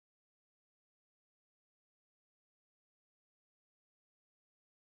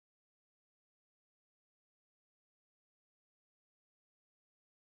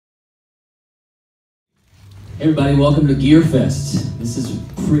Hey everybody, welcome to Gear Fest. This is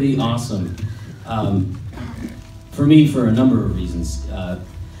pretty awesome. For me, for a number of reasons.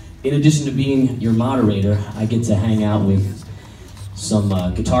 In addition to being your moderator, I get to hang out with some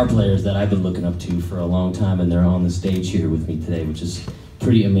guitar players that I've been looking up to for a long time, and they're on the stage here with me today, which is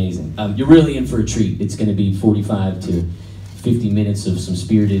pretty amazing. You're really in for a treat. It's going to be 45 to 50 minutes of some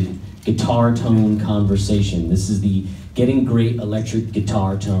spirited guitar tone conversation. This is the Getting Great Electric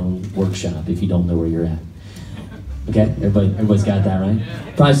Guitar Tone Workshop, if you don't know where you're at. Okay, everybody's got that, right?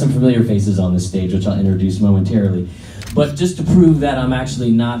 Probably some familiar faces on this stage, which I'll introduce momentarily. But just to prove that I'm actually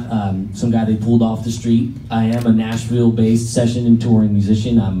not some guy they pulled off the street, I am a Nashville-based session and touring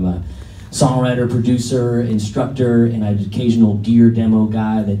musician. I'm a songwriter, producer, instructor, and an occasional gear demo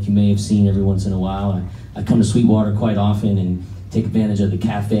guy that you may have seen every once in a while. I come to Sweetwater quite often and take advantage of the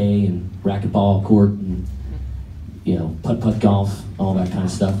cafe and racquetball court and, you know, putt-putt golf, all that kind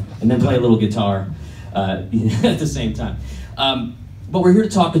of stuff, and then play a little guitar at the same time. But we're here to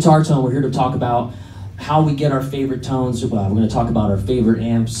talk guitar tone. We're here to talk about how we get our favorite tones. We're going to talk about our favorite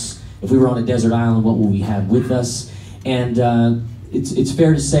amps. If we were on a desert island, what would we have with us? And it's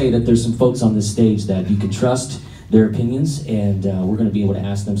fair to say that there's some folks on this stage that you can trust their opinions, and we're going to be able to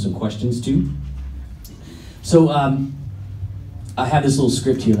ask them some questions too. So I have this little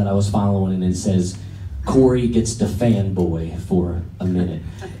script here that I was following, and it says, Corey gets to fanboy for a minute.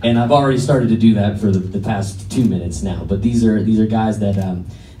 And I've already started to do that for the past 2 minutes now, but these are guys that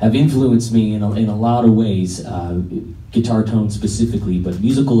have influenced me in a lot of ways, guitar tone specifically, but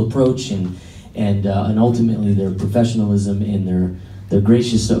musical approach and ultimately their professionalism and their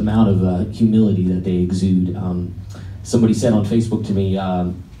gracious amount of humility that they exude. Somebody said on Facebook to me,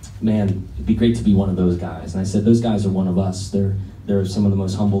 man, it'd be great to be one of those guys. And I said, those guys are one of us. They're some of the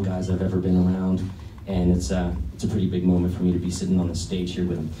most humble guys I've ever been around. And it's a pretty big moment for me to be sitting on the stage here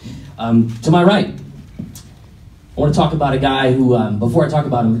with them. To my right, I want to talk about a guy who, before I talk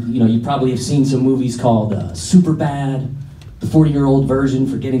about him, you know, you probably have seen some movies called Superbad, the 40-year-old version,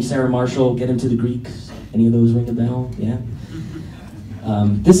 Forgetting Sarah Marshall, Get Him to the Greeks. Any of those ring a bell? Yeah.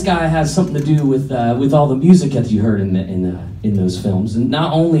 This guy has something to do with all the music that you heard in those films. And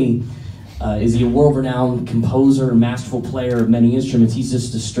not only is he a world-renowned composer, masterful player of many instruments, he's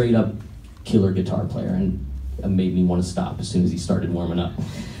just a straight-up killer guitar player, and it made me want to stop as soon as he started warming up.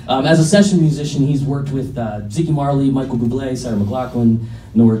 As a session musician, he's worked with Ziggy Marley, Michael Bublé, Sarah McLachlan,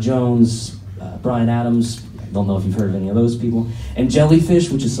 Norah Jones, Bryan Adams. I don't know if you've heard of any of those people. And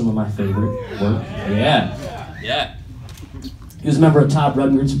Jellyfish, which is some of my favorite work. Yeah. He was a member of Todd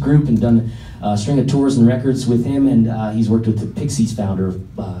Rundgren's group and done a string of tours and records with him, and he's worked with the Pixies founder,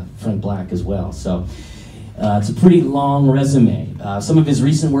 Frank Black, as well. So it's a pretty long resume. Some of his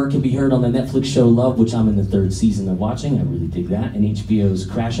recent work can be heard on the Netflix show Love, which I'm in the 3rd season of watching. I really dig that, and HBO's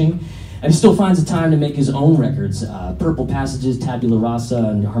Crashing. And he still finds the time to make his own records. Purple Passages, Tabula Rasa,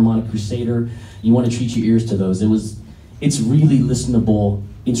 and Harmonic Crusader. You want to treat your ears to those. It's really listenable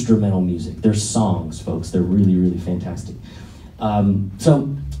instrumental music. They're songs, folks. They're really, really fantastic.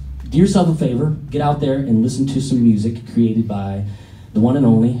 So do yourself a favor, get out there and listen to some music created by the one and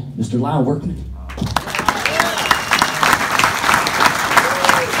only Mr. Lyle Workman.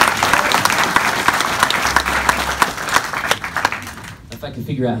 If I can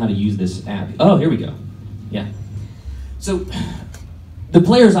figure out how to use this app. Oh, here we go. Yeah. So the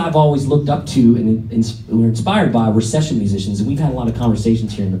players I've always looked up to and were inspired by were session musicians, and we've had a lot of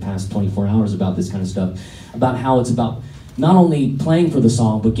conversations here in the past 24 hours about this kind of stuff, about how it's about not only playing for the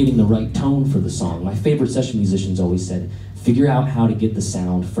song, but getting the right tone for the song. My favorite session musicians always said, figure out how to get the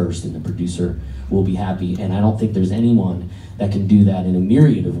sound first and the producer will be happy. And I don't think there's anyone that can do that in a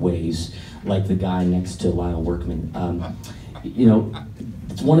myriad of ways like the guy next to Lyle Workman. You know,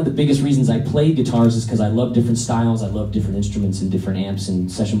 it's one of the biggest reasons I play guitars is because I love different styles, I love different instruments and different amps,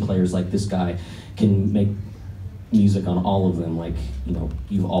 and session players like this guy can make music on all of them, like, you know,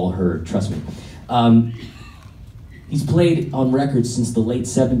 you've all heard, trust me. He's played on records since the late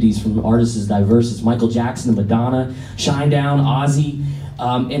 70s from artists as diverse as Michael Jackson and Madonna, Shinedown, Ozzy.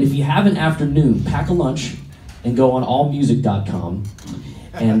 And if you have an afternoon, pack a lunch and go on allmusic.com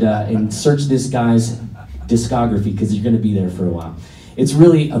and search this guy's discography, because you're going to be there for a while. It's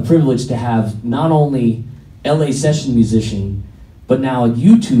really a privilege to have not only LA session musician, but now a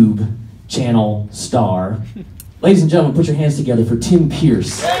YouTube channel star. Ladies and gentlemen, put your hands together for Tim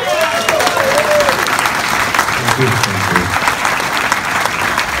Pierce.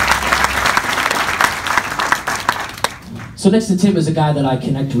 So next to Tim is a guy that I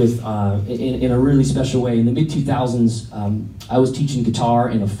connect with in a really special way. In the mid-2000s, I was teaching guitar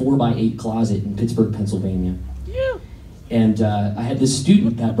in a 4x8 closet in Pittsburgh, Pennsylvania. Yeah. And I had this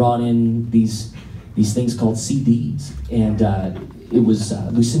student that brought in these these things called CDs, and it was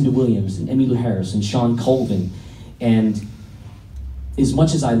Lucinda Williams and Emmylou Harris and Sean Colvin, and as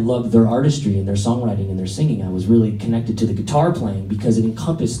much as I loved their artistry and their songwriting and their singing, I was really connected to the guitar playing because it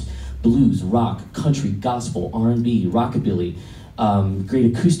encompassed blues, rock, country, gospel, R&B, rockabilly, great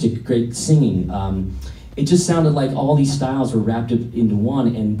acoustic, great singing. It just sounded like all these styles were wrapped up into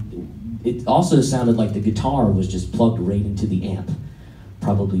one, and it also sounded like the guitar was just plugged right into the amp,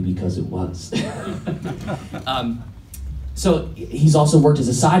 probably because it was. So he's also worked as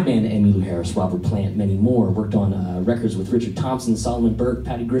a sideman to Emmylou Harris, Robert Plant, many more. Worked on records with Richard Thompson, Solomon Burke,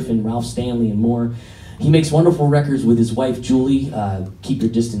 Patty Griffin, Ralph Stanley, and more. He makes wonderful records with his wife, Julie. Keep Your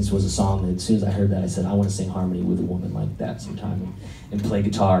Distance was a song that as soon as I heard that, I said, I want to sing harmony with a woman like that sometime and play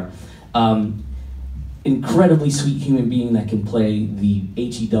guitar. Incredibly sweet human being that can play the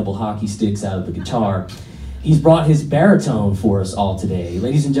HE double hockey sticks out of the guitar. He's brought his baritone for us all today.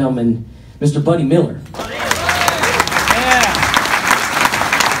 Ladies and gentlemen, Mr. Buddy Miller.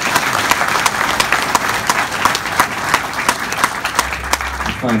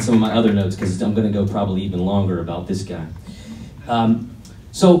 Find some of my other notes because I'm going to go probably even longer about this guy.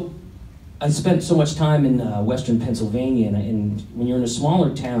 So I spent so much time in Western Pennsylvania, and when you're in a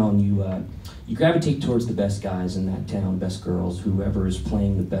smaller town, you gravitate towards the best guys in that town, best girls, whoever is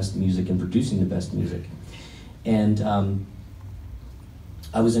playing the best music and producing the best music. And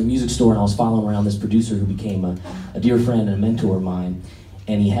I was in a music store and I was following around this producer who became a dear friend and a mentor of mine,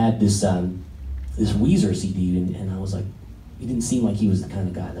 and he had this this Weezer CD, and I was like, he didn't seem like he was the kind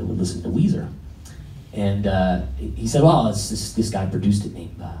of guy that would listen to Weezer. And he said, well, it's this guy produced it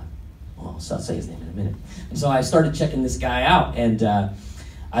named, well, I'll say his name in a minute. And so I started checking this guy out, and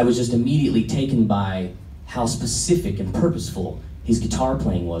I was just immediately taken by how specific and purposeful his guitar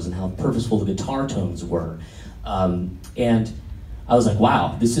playing was and how purposeful the guitar tones were. And I was like,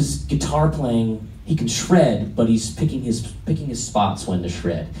 wow, this is guitar playing. He can shred, but he's picking his spots when to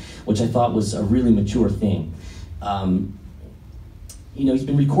shred, which I thought was a really mature thing. You know, he's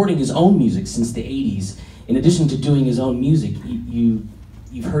been recording his own music since the 80s. In addition to doing his own music,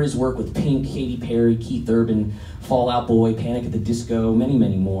 you've heard his work with Pink, Katy Perry, Keith Urban, Fall Out Boy, Panic at the Disco, many,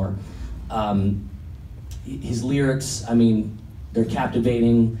 many more. His lyrics, I mean, they're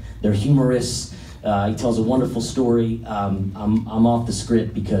captivating, they're humorous. He tells a wonderful story. I'm off the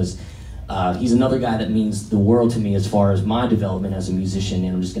script because he's another guy that means the world to me as far as my development as a musician,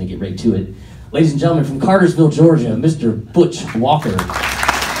 and I'm just gonna get right to it. Ladies and gentlemen, from Cartersville, Georgia, Mr. Butch Walker.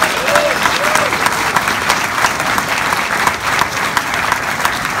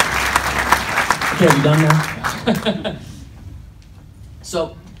 Okay, are we done now?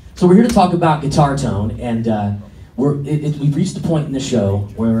 So we're here to talk about guitar tone, and we've reached the point in the show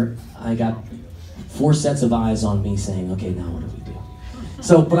where I got 4 sets of eyes on me saying, okay, now what do we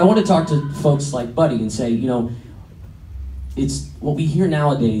do? But I want to talk to folks like Buddy and say, you know, it's what we hear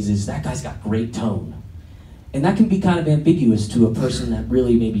nowadays is that guy's got great tone. And that can be kind of ambiguous to a person that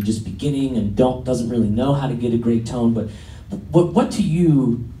really maybe just beginning and doesn't really know how to get a great tone, but what to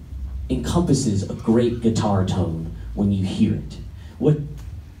you encompasses a great guitar tone when you hear it?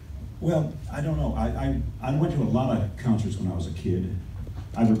 Well, I don't know. I went to a lot of concerts when I was a kid.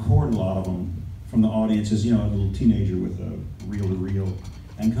 I recorded a lot of them from the audiences, you know, a little teenager with a reel-to-reel,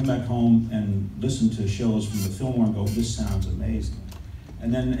 and come back home and listen to shows from the Fillmore and go, this sounds amazing.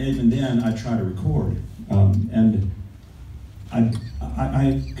 And then, even then, I try to record. And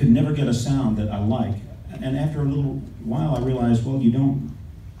I could never get a sound that I like. And after a little while, I realized, well, you don't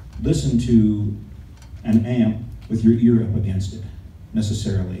listen to an amp with your ear up against it,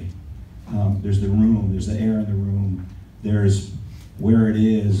 necessarily. There's the room, there's the air in the room, there's where it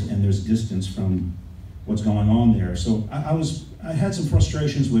is, and there's distance from what's going on there. So I had some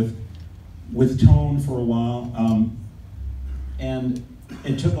frustrations with tone for a while, and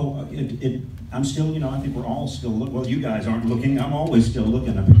it took I'm still, you know, I think we're all still looking. Well, you guys aren't looking. I'm always still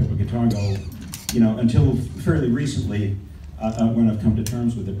looking. I pick up a guitar and go, you know, until fairly recently when I've come to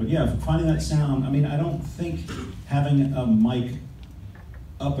terms with it. But yeah, finding that sound. I mean, I don't think having a mic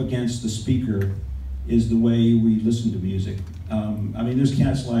up against the speaker is the way we listen to music. I mean, there's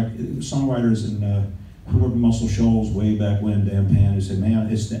cats like songwriters who were Muscle Shoals way back when, Dan Pan, who said, man,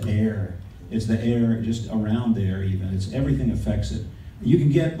 it's the air. It's the air just around there even. It's everything affects it. You can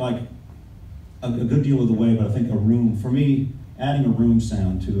get like a good deal of the way, but I think a room, for me, adding a room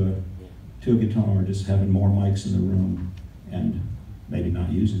sound to a guitar, just having more mics in the room and maybe not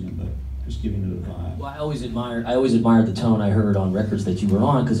using them, but just giving it a vibe. Well, I always admired the tone I heard on records that you were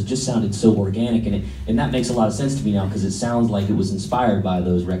on because it just sounded so organic, and that makes a lot of sense to me now because it sounds like it was inspired by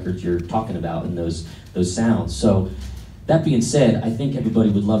those records you're talking about and those sounds. So that being said, I think everybody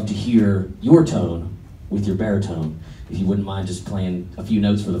would love to hear your tone with your baritone. If you wouldn't mind just playing a few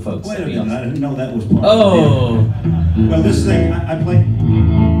notes for the folks. Wait a minute, I didn't know that was part of it. Well, this thing, I play...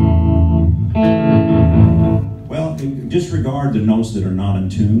 Well, disregard the notes that are not in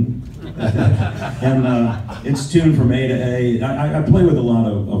tune. And it's tuned from A to A. I play with a lot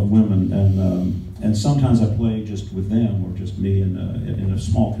of women, and sometimes I play just with them, or just me in a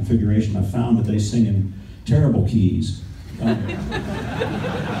small configuration. I found that they sing in terrible keys. There's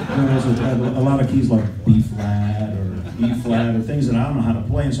a lot of keys like B flat or E flat, or things that I don't know how to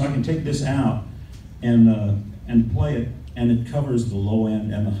play, and so I can take this out and play it, and it covers the low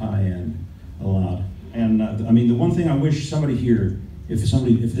end and the high end a lot. And I mean, the one thing I wish somebody here, if this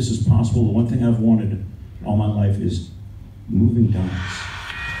is possible, the one thing I've wanted all my life is moving dots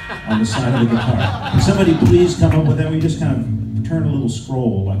on the side of the guitar. Can somebody please come up with that? We just kind of turn a little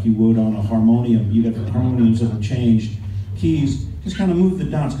scroll like you would on a harmonium. You got the harmoniums that have changed keys. Just kind of move the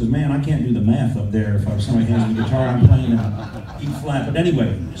dots, because man, I can't do the math up there. If somebody hands me the guitar, I'm playing E flat. But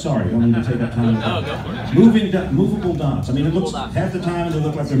anyway, sorry, I don't need to take up time. No, go for it. Movable dots. I mean, it looks half the time they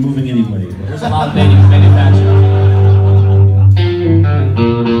look like they're moving anyway. There's a lot of manufacturing.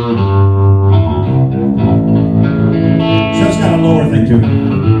 So it's got a lower thing too.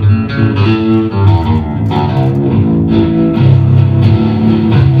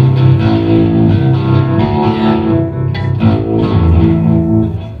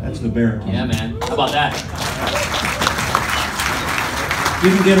 The baritone. Yeah, man. How about that? You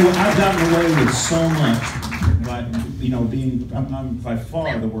can get away. I've gotten away with so much by, I'm by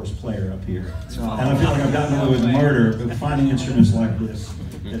far the worst player up here. And I feel like I've gotten away with murder, but finding instruments like this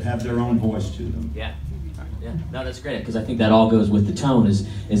that have their own voice to them. Yeah. Yeah. No, that's great, because I think that all goes with the tone. Is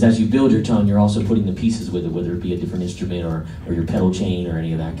as you build your tone, you're also putting the pieces with it, whether it be a different instrument or your pedal chain or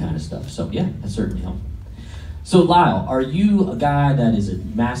any of that kind of stuff. So yeah, that certainly helps. So Lyle, are you a guy that is a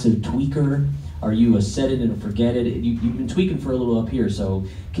massive tweaker? Are you a set it and forget it? You've been tweaking for a little up here, so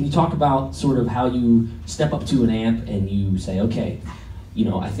can you talk about sort of how you step up to an amp and you say, okay,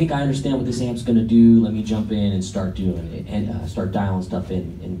 I think I understand what this amp's gonna do, let me jump in and start doing it, and start dialing stuff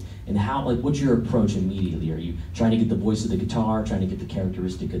in, and how, like, what's your approach immediately? Are you trying to get the voice of the guitar, trying to get the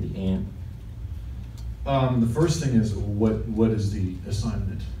characteristic of the amp? The first thing is, what is the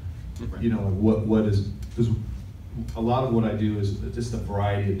assignment? What is, because a lot of what I do is just a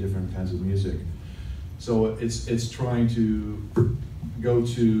variety of different kinds of music. So it's trying to go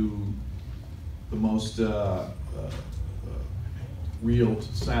to the most real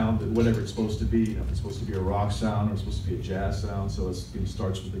sound, that whatever it's supposed to be. If it's supposed to be a rock sound or it's supposed to be a jazz sound, so it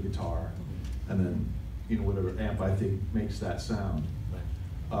starts with the guitar, and then whatever amp I think makes that sound.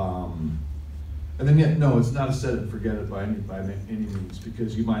 And then no, it's not a set it and forget it by any means,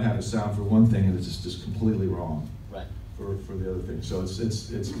 because you might have a sound for one thing and it's just completely wrong. Right. For the other thing. So it's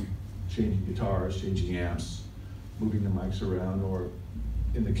changing guitars, changing amps, moving the mics around, or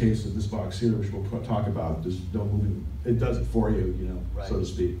in the case of this box here, which we'll talk about, there's no moving. It does it for you, right, so to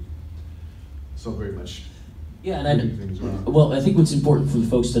speak. So very much. Yeah, and well, I think what's important for the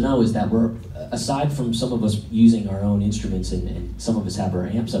folks to know is that we're, aside from some of us using our own instruments and some of us have our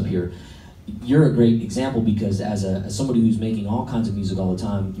amps up here, you're a great example, because as somebody who's making all kinds of music all the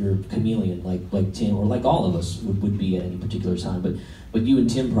time, you're a chameleon, like Tim, or like all of us would be at any particular time, but you and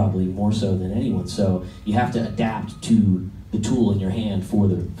Tim probably more so than anyone. So you have to adapt to the tool in your hand for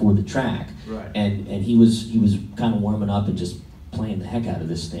the track. Right. And he was kind of warming up and just playing the heck out of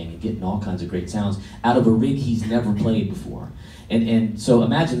this thing and getting all kinds of great sounds out of a rig he's never played before. And so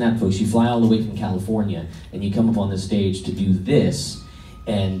imagine that, folks. You fly all the way from California and you come up on the stage to do this.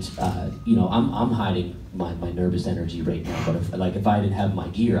 And I'm hiding my nervous energy right now, but if I didn't have my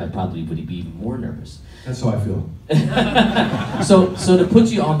gear, I probably would be even more nervous. That's how I feel. So to put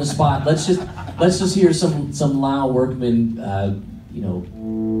you on the spot, let's just hear some Lyle Workman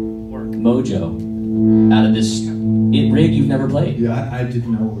mojo out of this rig you've never played. Yeah, I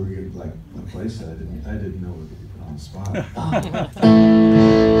didn't know we were gonna play set. I didn't know we were gonna be put on the spot.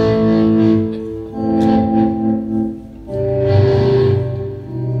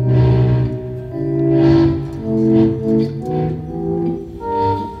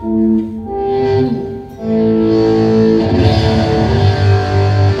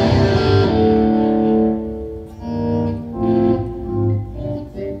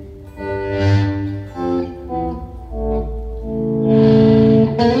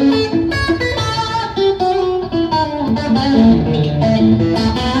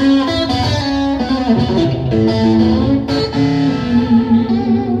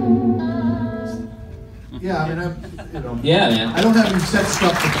 Yeah, man. I don't have any set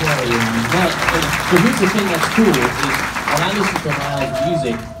stuff to play. Well, so here's the thing that's cool is when I listen to Lyle's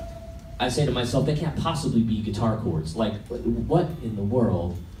music, I say to myself, they can't possibly be guitar chords. Like, what in the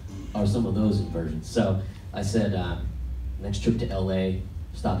world are some of those inversions? So I said, next trip to LA,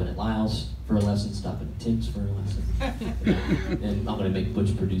 stopping at Lyle's for a lesson, stopping at Tim's for a lesson. And I'm gonna make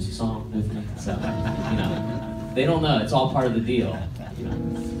Butch produce a song with me. So, you know, they don't know, it's all part of the deal. You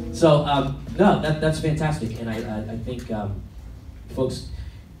know? So, no, that's fantastic. And I think, folks,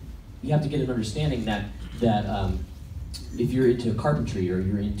 you have to get an understanding that if you're into carpentry or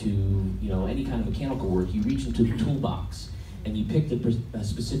you're into, you know, any kind of mechanical work, you reach into the toolbox and you pick a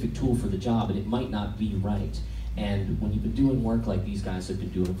specific tool for the job, and it might not be right. And when you've been doing work like these guys have been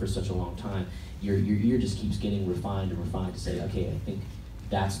doing for such a long time, your ear just keeps getting refined and refined to say, okay, I think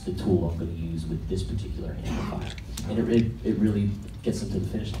that's the tool I'm going to use with this particular amplifier. And it really gets them to the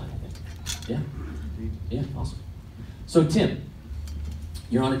finish line, I think. Yeah? Yeah, awesome. So Tim,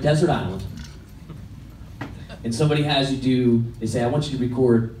 you're on a desert island, and somebody has you do, they say, I want you to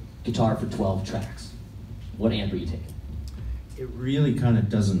record guitar for 12 tracks. What amp are you taking? It really kind of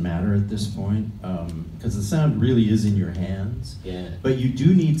doesn't matter at this point, because the sound really is in your hands. Yeah. But you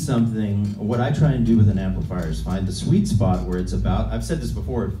do need something. What I try and do with an amplifier is find the sweet spot where it's about, I've said this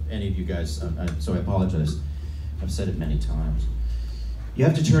before, if any of you guys, so I apologize, I've said it many times. You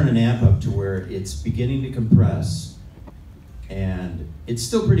have to turn an amp up to where it's beginning to compress, and it's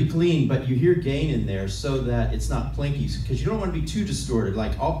still pretty clean, but you hear gain in there so that it's not plinky, because you don't want to be too distorted.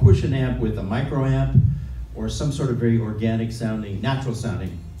 Like, I'll push an amp with a micro amp or some sort of very organic sounding, natural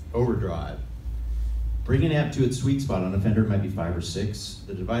sounding overdrive. Bring an amp to its sweet spot. On a Fender, it might be 5 or 6.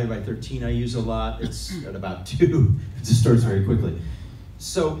 The divided by 13 I use a lot. It's at about 2. It distorts very quickly.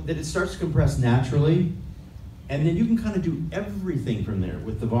 So that it starts to compress naturally, and then you can kind of do everything from there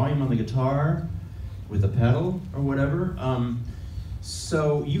with the volume on the guitar, with a pedal or whatever.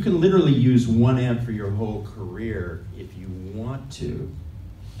 So you can literally use one amp for your whole career if you want to,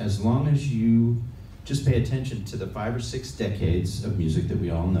 as long as you just pay attention to the 5 or 6 decades of music that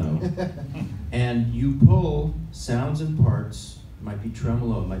we all know, and you pull sounds and parts. It might be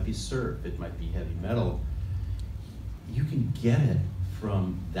tremolo, it might be surf, it might be heavy metal. You can get it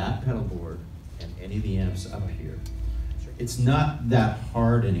from that pedal board and any of the amps up here. It's not that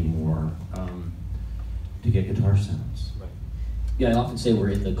hard anymore to get guitar sounds. Right. Yeah, I often say we're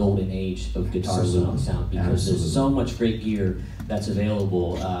in the golden age of guitar sound because there's so much great gear that's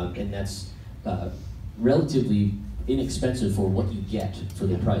available, and that's relatively inexpensive for what you get for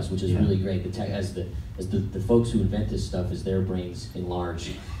the price, which is really great. As the folks who invent this stuff, as their brains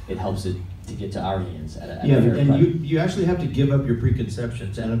enlarge, it helps it to get to our hands at a fair price. And you actually have to give up your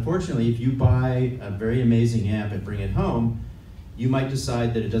preconceptions. And unfortunately, if you buy a very amazing amp and bring it home, you might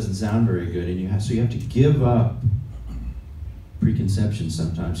decide that it doesn't sound very good, and so you have to give up preconceptions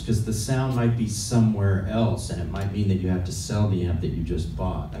sometimes, because the sound might be somewhere else, and it might mean that you have to sell the amp that you just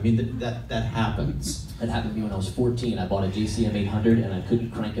bought. I mean, that happens. That happened to me when I was 14. I bought a JCM 800 and I couldn't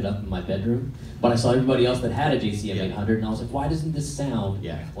crank it up in my bedroom, but I saw everybody else that had a JCM 800, and I was like, why doesn't this sound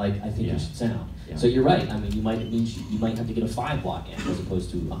like I think it should sound? So you're right. I mean, you might have to get a 5-watt amp as opposed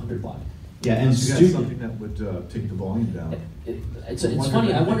to a 100-watt. Yeah, and you got something that would take the volume down. It's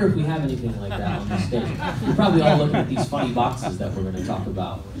funny. I wonder if we have anything like that on this stage. You're probably all looking at these funny boxes that we're going to talk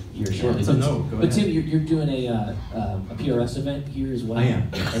about here shortly. But Tim, you're doing a PRS event here as well. I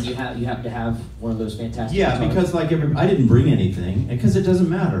am. And you have to have one of those fantastic. Yeah, guitars. because like I didn't bring anything, because it doesn't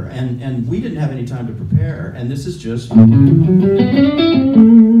matter, and we didn't have any time to prepare, and this is just.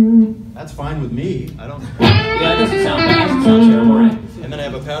 That's fine with me. I don't. Yeah, it doesn't sound bad. It doesn't sound terrible, right? And then I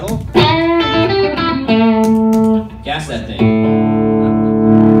have a pedal. Gas that thing.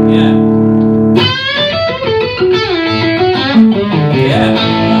 Yeah. Yeah.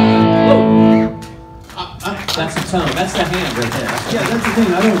 That's the tone. That's the hand right there. Yeah, that's the thing.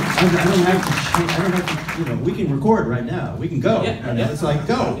 I don't have to. You know, we can record right now. We can go. Yeah. It's like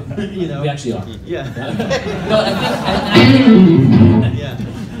go. You know. We actually are. Yeah. No,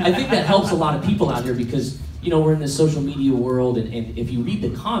 I think that helps a lot of people out here because, you know, we're in this social media world, and if you read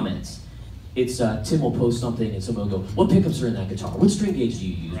the comments, it's Tim will post something and someone will go, what pickups are in that guitar? What string gauge do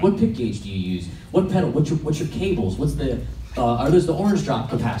you use? What pick gauge do you use? What pedal? What's your cables? What's the are those the orange drop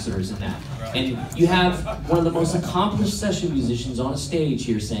capacitors in that? And you have one of the most accomplished session musicians on a stage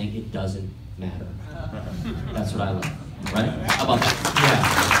here saying it doesn't matter. That's what I love, right? How about that?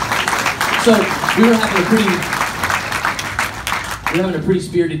 Yeah. So we were having a pretty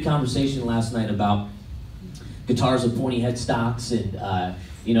spirited conversation last night about guitars with pointy headstocks and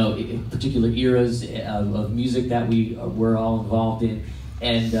you know, particular eras of music that we're all involved in,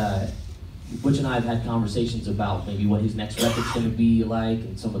 and Butch and I have had conversations about maybe what his next record's going to be like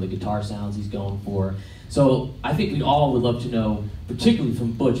and some of the guitar sounds he's going for. So I think we all would love to know, particularly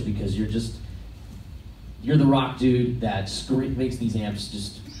from Butch, because you're the rock dude that makes these amps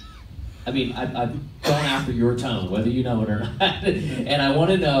just, I mean, I've gone after your tone, whether you know it or not. And I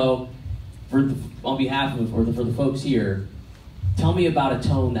want to know, on behalf of, or for the folks here, tell me about a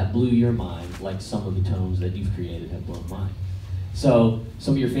tone that blew your mind, like some of the tones that you've created have blown mine. So,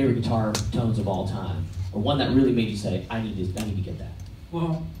 some of your favorite guitar tones of all time, or one that really made you say, I need to get that.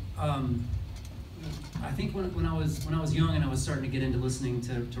 Well, I think when I was young and I was starting to get into listening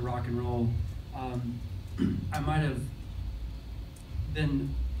to rock and roll, I might have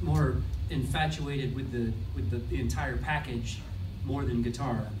been more infatuated with the entire package more than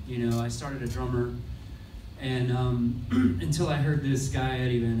guitar. You know, I started a drummer, and until I heard this guy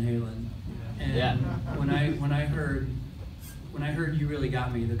Eddie Van Halen, and yeah. when I heard You Really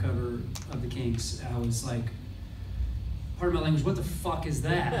Got Me, the cover of the Kinks, I was like, pardon my language, what the fuck is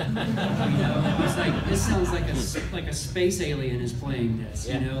that? You know, I was like, this sounds like a space alien is playing this.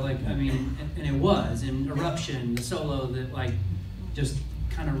 You know, like, I mean, and it was. And Eruption, the solo that like just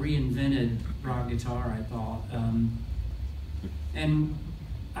kind of reinvented rock guitar, I thought. And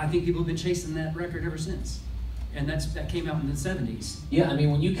I think people have been chasing that record ever since. And that came out in the 70s. Yeah, I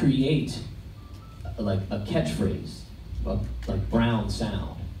mean, when you create like a catchphrase, like Brown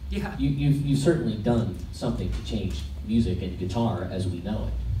sound, yeah, you've certainly done something to change music and guitar as we know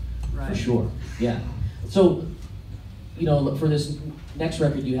it, right. For sure. Yeah. So, you know, for this next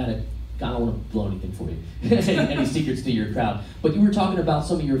record, you had I don't want to blow anything for you, any secrets to your crowd, but you were talking about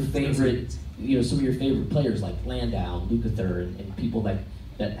some of your favorite, some of your favorite players like Landau, Lukather, and people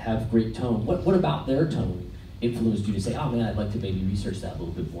that have great tone. What about their tone influenced you to say, oh man, I'd like to maybe research that a little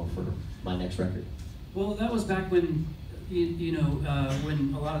bit more for my next record? Well, that was back when,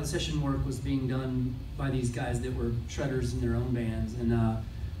 when a lot of the session work was being done by these guys that were shredders in their own bands, and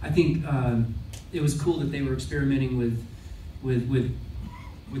I think it was cool that they were experimenting with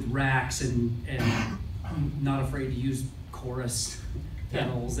racks and not afraid to use chorus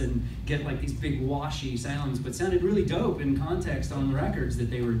pedals and get like these big washy sounds, but sounded really dope in context on the records that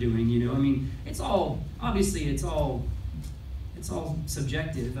they were doing. You know, I mean, it's all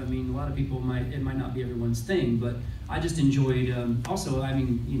subjective. I mean, a lot of people it might not be everyone's thing, but I just enjoyed. Also, I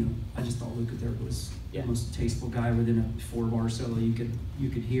mean, I just thought Lukather was the most tasteful guy within a 4-bar solo you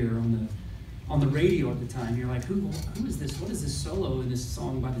could hear on the radio at the time. You're like, who is this? What is this solo in this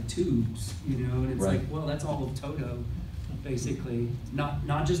song by the Tubes? You know, and it's like, well, that's all of Toto, basically.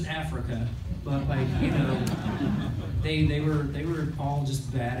 Not just Africa, but like, they were all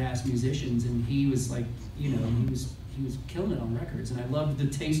just badass musicians, and he was like, he was killing it on records, and I loved the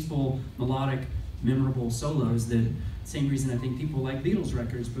tasteful, melodic, memorable solos. That same reason I think people like Beatles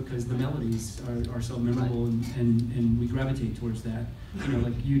records, because the melodies are so memorable, and we gravitate towards that. You know,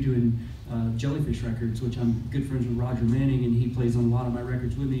 like you doing Jellyfish records, which I'm good friends with Roger Manning, and he plays on a lot of my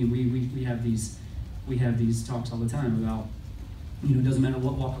records with me, and we have these talks all the time about, it doesn't matter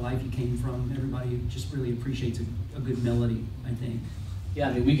what walk of life you came from, everybody just really appreciates a good melody, I think. Yeah,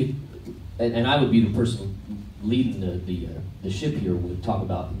 I mean, we could, and I would be the person leading the ship here, would talk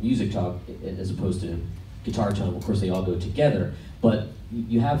about music talk as opposed to guitar tone. Of course, they all go together, but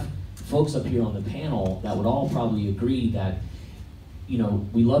you have folks up here on the panel that would all probably agree that,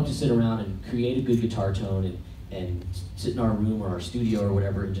 we love to sit around and create a good guitar tone and sit in our room or our studio or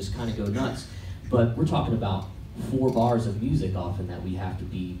whatever and just kind of go nuts. But we're talking about 4 bars of music often that we have to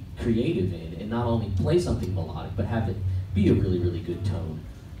be creative in, and not only play something melodic, but have it be a really, really good tone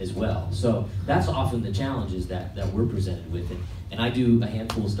as well. So that's often the challenges that we're presented with. And I do a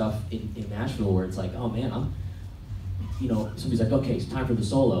handful of stuff in Nashville where it's like, oh man, somebody's like, okay, it's time for the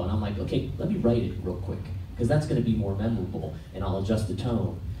solo. And I'm like, okay, let me write it real quick, because that's going to be more memorable, and I'll adjust the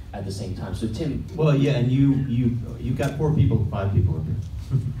tone at the same time. So Tim. Well, yeah, and you've got 5 people up here,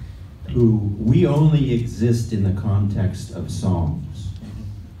 who we only exist in the context of songs.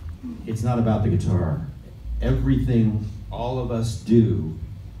 It's not about the guitar. Everything all of us do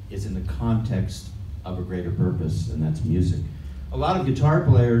is in the context of a greater purpose, and that's music. A lot of guitar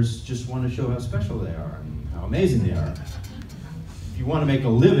players just want to show how special they are and how amazing they are. If you want to make a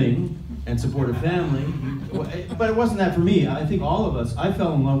living and support a family, but it wasn't that for me. I think all of us, I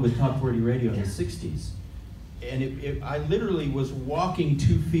fell in love with Top 40 radio in the 60s. And I literally was walking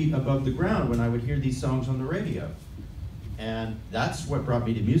 2 feet above the ground when I would hear these songs on the radio. And that's what brought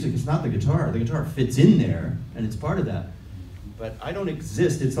me to music. It's not the guitar. The guitar fits in there, and it's part of that. But I don't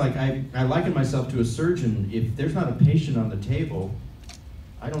exist. It's like I liken myself to a surgeon. If there's not a patient on the table,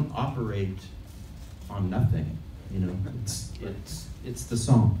 I don't operate on nothing. It's the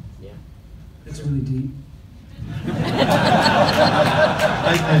song. Yeah. It's really deep.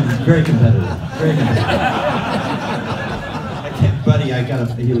 I'm very competitive. Very competitive. I can't,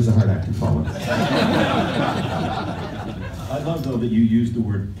 buddy. He was a hard act to follow. I love though that you used the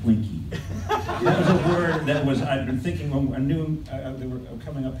word plinky. That was a word that I'd been thinking when I knew they were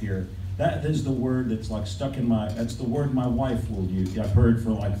coming up here. That is the word that's like stuck in that's the word my wife will use. I've heard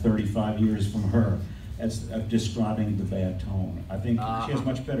for like 35 years from her. That's describing the bad tone. I think she has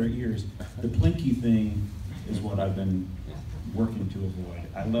much better ears. The plinky thing is what I've been working to avoid.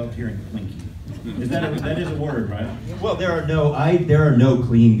 I love hearing plinky. That is a word, right? Well, there are no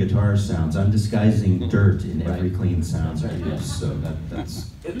clean guitar sounds. I'm disguising dirt in every clean sound I use, so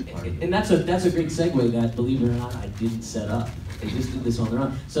that's. And that's a great segue that, believe it or not, I didn't set up. They just did this on their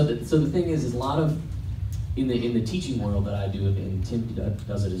own. So the thing is a lot of in the teaching world that I do, and Tim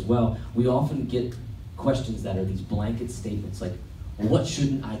does it as well. We often get questions that are these blanket statements like, well, "What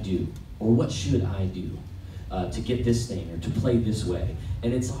shouldn't I do?" or "What should I do to get this thing or to play this way?"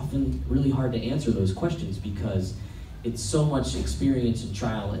 And it's often really hard to answer those questions because it's so much experience and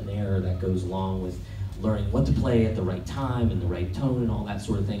trial and error that goes along with learning what to play at the right time and the right tone and all that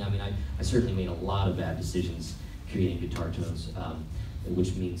sort of thing. I mean, I certainly made a lot of bad decisions creating guitar tones,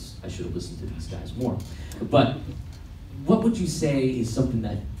 which means I should have listened to these guys more. But what would you say is something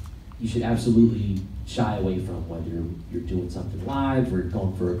that you should absolutely shy away from, whether you're doing something live or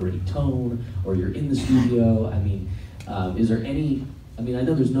going for a great tone or you're in the studio? I mean, is there any, I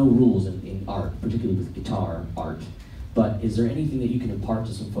know there's no rules in art, particularly with guitar art, but is there anything that you can impart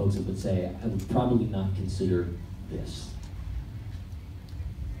to some folks that would say, I would probably not consider this?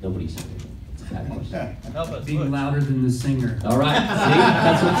 Nobody's saying anything. It's a bad question. Help us. Being Butch. louder than the singer. All right, see,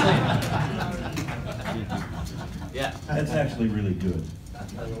 that's what I'm saying. Yeah. That's actually really good.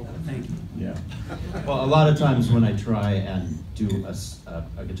 Thank you. Yeah. Well, a lot of times when I try and do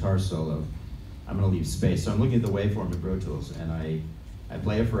a guitar solo, I'm going to leave space. So I'm looking at the waveform in Pro Tools, and I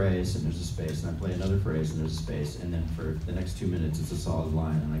play a phrase, and there's a space, and I play another phrase, and there's a space, and then for the next 2 minutes, it's a solid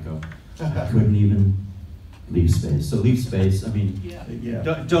line, and I go, I couldn't even leave space. So leave space. I mean, Yeah.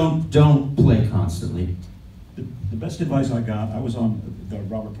 don't play constantly. The best advice I got, I was on the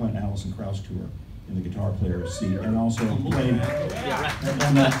Robert Plant and Alison Krauss tour in the guitar player seat, and also played.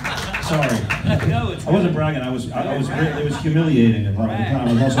 Sorry, No, I wasn't bragging. It was humiliating a lot of the time.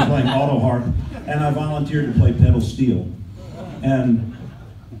 I was also playing auto harp, and I volunteered to play pedal steel, and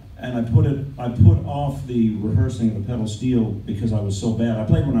I put off the rehearsing of the pedal steel because I was so bad. I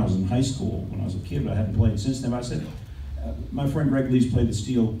played when I was in high school. When I was a kid, but I hadn't played since then. I said, my friend Greg Lee's played the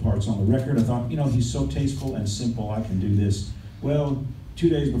steel parts on the record. I thought, he's so tasteful and simple, I can do this. Well, 2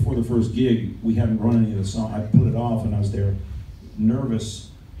 days before the first gig, we hadn't run any of the song. I put it off, and I was there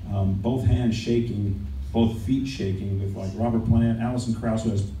nervous, both hands shaking, both feet shaking, with like Robert Plant, Alison Krauss, who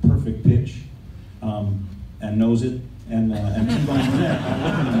has perfect pitch, and knows it, and T-Bone Burnett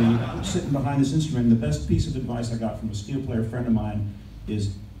looking at me. I'm sitting behind this instrument, and the best piece of advice I got from a steel player friend of mine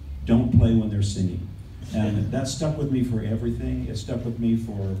is, don't play when they're singing. And that stuck with me for everything. It stuck with me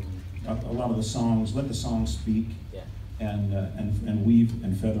for a lot of the songs. Let the song speak, and weave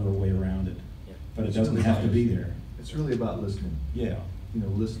and feather a way around it. Yeah. But it doesn't have to be there. It's really about listening. Yeah.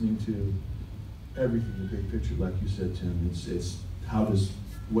 Listening to everything, the big picture, like you said, Tim. It's how does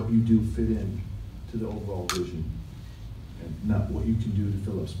what you do fit in to the overall vision, and not what you can do to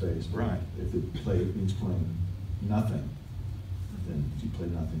fill up space. Right. If it means playing nothing, then you play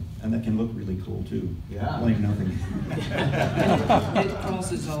nothing. And that can look really cool too. Yeah. Playing nothing. It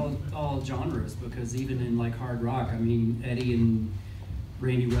crosses all genres, because even in like hard rock, Eddie and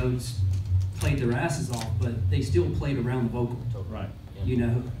Randy Rhoads played their asses off, but they still played around the vocal. Right.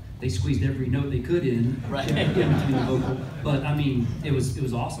 They squeezed every note they could in between the vocal. But it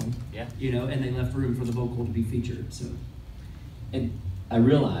was awesome. Yeah. And they left room for the vocal to be featured. So. And I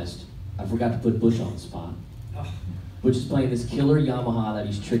realized I forgot to put Butch on the spot. Oh. Butch is playing this killer Yamaha that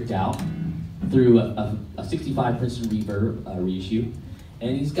he's tricked out through a 65 Princeton Reverb reissue,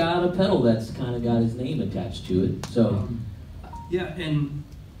 and he's got a pedal that's kind of got his name attached to it. So, Yeah, and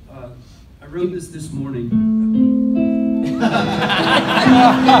I wrote this morning. I'm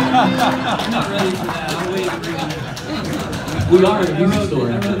not ready for that. I'll wait and read it. we are in a music store.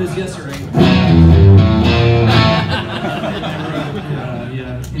 I wrote this yesterday.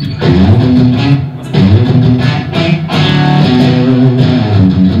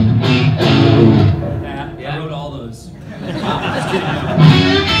 I wrote all those.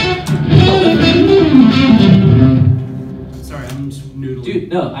 Sorry, I'm just noodling. Dude,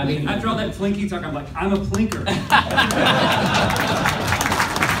 no, After all that plinky talk, I'm like, I'm a plinker.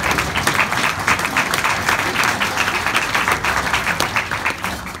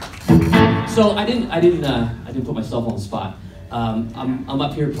 So So I didn't put myself on the spot. I'm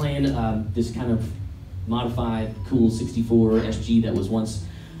up here playing this kind of modified, cool 64 SG that was once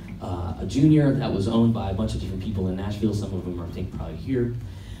a Junior that was owned by a bunch of different people in Nashville. Some of them are, I think, probably here.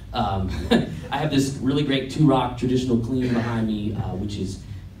 I have this really great 2-rock traditional clean behind me, which is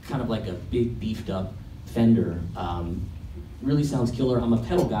kind of like a big beefed up Fender. Really sounds killer. I'm a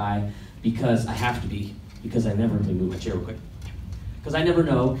pedal guy because I have to be, because I never, let me move my chair real quick, because I never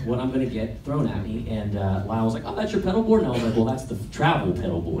know what I'm going to get thrown at me. And Lyle was like, oh, that's your pedal board? And I was like, well, that's the travel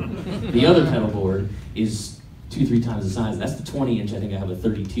pedal board. The other pedal board is 2-3 times the size. That's the 20-inch. I think I have a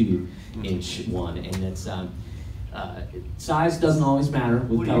 32-inch one, and it's size doesn't always matter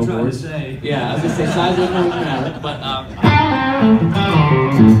with pedal boards. What are you trying to say? Yeah, I was gonna say size doesn't always matter,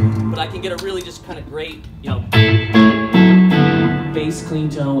 but I can get a really just kind of great, you know, bass clean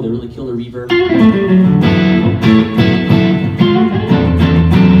tone with a really killer reverb.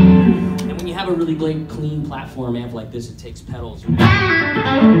 And when you have a really great clean platform amp like this, it takes pedals. So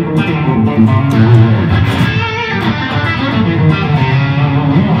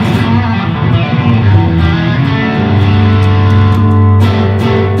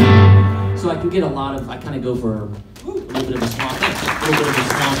I can get a lot of, I kind of go for a little bit of a swampy thing.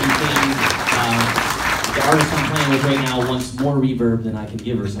 The artist I'm playing with right now wants more reverb than I can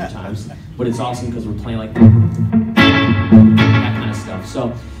give her sometimes, but it's awesome because we're playing like that kind of stuff.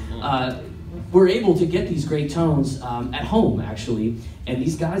 So we're able to get these great tones at home, actually. And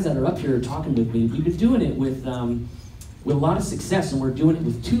these guys that are up here talking with me, we've been doing it with a lot of success, and we're doing it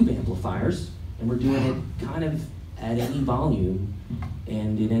with tube amplifiers, and we're doing it kind of at any volume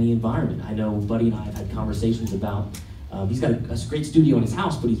and in any environment. I know Buddy and I have had conversations about, he's got a great studio in his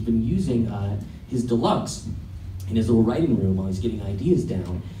house, but he's been using his Deluxe in his little writing room while he's getting ideas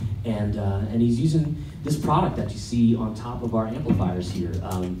down. And he's using this product that you see on top of our amplifiers here.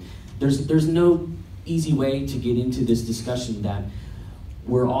 There's no easy way to get into this discussion that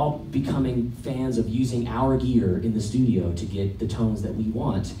we're all becoming fans of using our gear in the studio to get the tones that we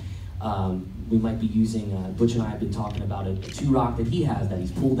want. We might be using, Butch and I have been talking about a 2-rock that he has that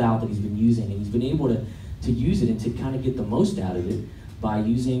he's pulled out, that he's been using, and he's been able to use it and to kind of get the most out of it by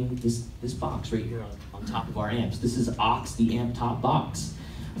using this box right here on top of our amps. This is Ox, the amp top box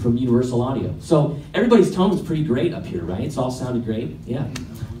from Universal Audio. So everybody's tone is pretty great up here, right? It's all sounded great, yeah.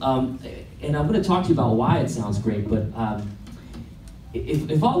 And I'm gonna talk to you about why it sounds great, but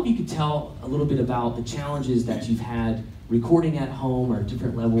if all of you could tell a little bit about the challenges that you've had recording at home or at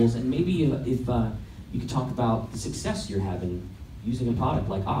different levels, and maybe if you could talk about the success you're having using a product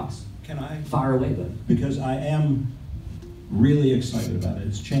like Ox. Can I? Fire away, bud. Because I am really excited about it.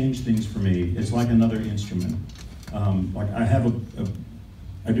 It's changed things for me. It's like another instrument. Like I have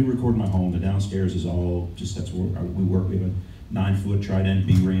I do record in my home. The downstairs is all just, that's where we work. We have a 9-foot Trident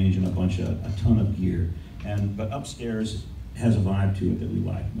B range and a ton of gear. But upstairs has a vibe to it that we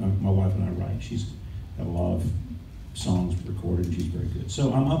like. My wife and I write. She's got a lot of songs recorded, and she's very good.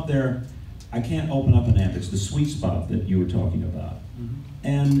 So I'm up there. I can't open up an amp. It's the sweet spot that you were talking about.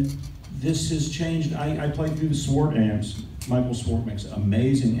 And this has changed. I played through the Swart amps. Michael Swart makes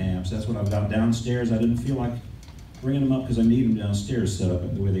amazing amps. That's what I've got downstairs. I didn't feel like bringing them up because I need them downstairs set up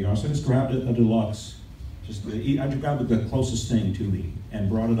the way they are. So I just grabbed a Deluxe. I just grabbed the closest thing to me and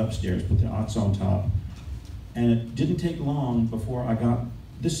brought it upstairs, put the Ox on top. And it didn't take long before I got,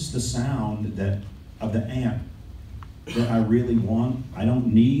 this is the sound of the amp that I really want. I don't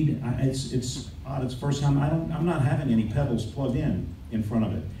need, it's odd, it's the first time I'm not having any pedals plugged in front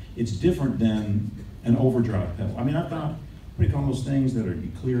of it. It's different than an overdrive pedal. I mean, I've got, what do you call those things that are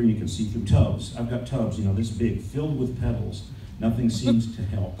clear and you can see through? Tubs. I've got tubs, you know, this big, filled with pedals. Nothing seems to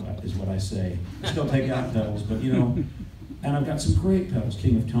help, is what I say. Still take out pedals, but you know, and I've got some great pedals,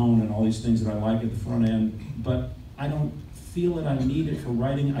 King of Tone and all these things that I like at the front end, but I don't feel that I need it for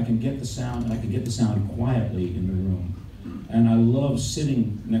writing. I can get the sound, and I can get the sound quietly in the room. And I love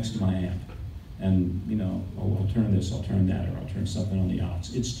sitting next to my amp. And you know, I'll turn this, I'll turn that, or I'll turn something on the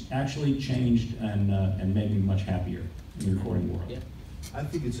Ox. It's actually changed and made me much happier in the recording world. Yeah. I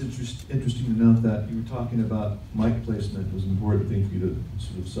think it's interesting to note that you were talking about mic placement was an important thing for you to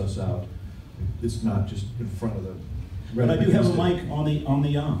sort of suss out. It's not just in front of the. But I do have a mic on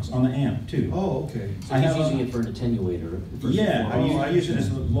the Ox, on the amp too. Oh, okay. So he's using it for an attenuator. Yeah, I use it as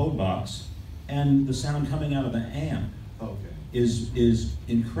a load box, and the sound coming out of the amp is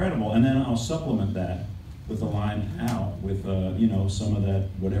incredible. And then I'll supplement that with a line out with you know, some of that,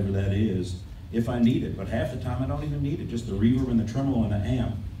 whatever that is, if I need it. But half the time I don't even need it. Just the reverb and the tremolo and the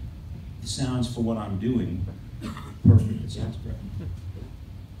amp sounds for what I'm doing perfect. It sounds great.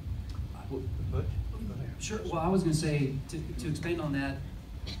 Sure. Well, I was going to say, to expand on that,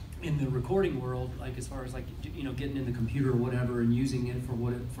 in the recording world, like as far as like getting in the computer or whatever and using it for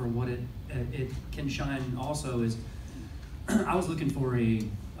what it can shine also is, I was looking for a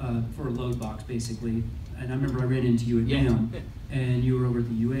load box basically, and I remember I ran into you at NAMM, and you were over at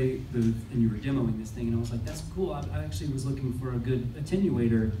the UA booth and you were demoing this thing, and I was like, that's cool. I actually was looking for a good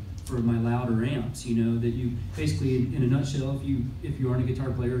attenuator for my louder amps. That you basically, in a nutshell, if you aren't a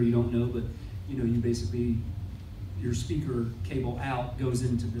guitar player, you don't know, but you basically, your speaker cable out goes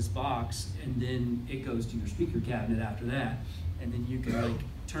into this box, and then it goes to your speaker cabinet after that, and then you can like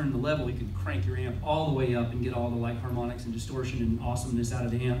turn the level. You can crank your amp all the way up and get all the like harmonics and distortion and awesomeness out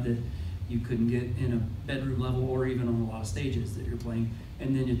of the amp that you couldn't get in a bedroom level or even on a lot of stages that you're playing,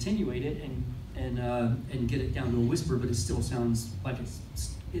 and then attenuate it and get it down to a whisper, but it still sounds like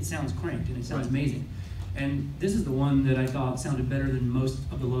it sounds cranked and it sounds amazing. And this is the one that I thought sounded better than most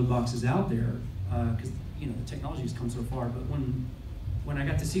of the load boxes out there, because the technology has come so far. But when I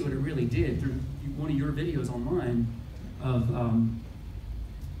got to see what it really did through one of your videos online,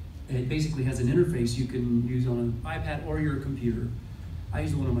 it basically has an interface you can use on an iPad or your computer. I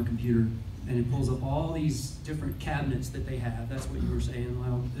use the one on my computer, and it pulls up all these different cabinets that they have. That's what you were saying,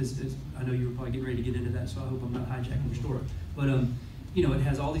 Lyle. I know you were probably getting ready to get into that, so I hope I'm not hijacking your story. But it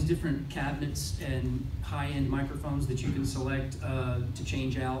has all these different cabinets and high-end microphones that you can select to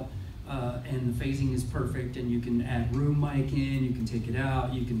change out, and the phasing is perfect, and you can add room mic in, you can take it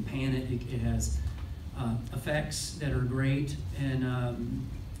out, you can pan it. It has effects that are great, and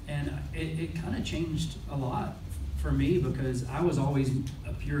it kind of changed a lot for me, because I was always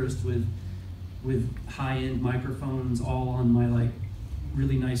a purist with high-end microphones all on my like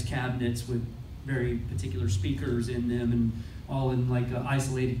really nice cabinets with very particular speakers in them, and all in like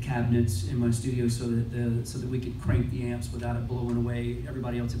isolated cabinets in my studio, so that we could crank the amps without it blowing away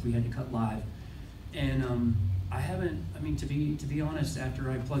everybody else if we had to cut live. And I haven't, to be honest,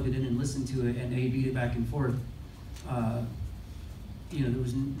 after I plugged it in and listened to it and A/B'd it back and forth, there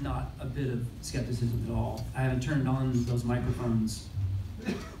was not a bit of skepticism at all. I haven't turned on those microphones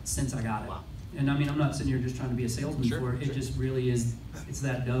since I got it. Wow. And I'm not sitting here just trying to be a salesman for it. It just really is, it's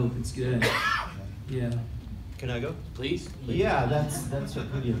that dope, it's good. Yeah. Can I go? Please? Yeah, that's a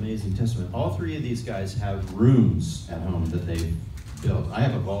pretty amazing testament. All three of these guys have rooms at home that they've built. I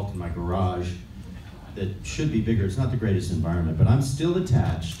have a vault in my garage that should be bigger. It's not the greatest environment, but I'm still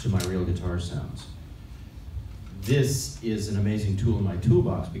attached to my real guitar sounds. This is an amazing tool in my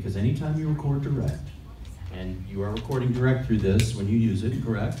toolbox, because anytime you record direct, and you are recording direct through this when you use it,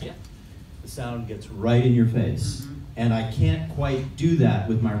 correct? Yeah. The sound gets right in your face. Mm-hmm. And I can't quite do that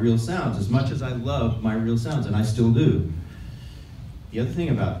with my real sounds, as much as I love my real sounds, and I still do. The other thing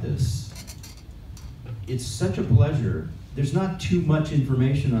about this, it's such a pleasure. There's not too much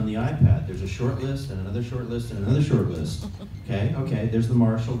information on the iPad. There's a short list, and another short list, and another short list. Okay, there's the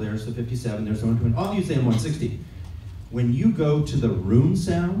Marshall, there's the 57, there's the 120, all you say in 160. When you go to the room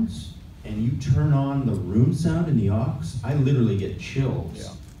sounds, and you turn on the room sound in the aux, I literally get chills. Yeah.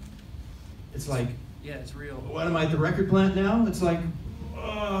 It's like, Yeah, it's real. what am I at the record plant now? It's like,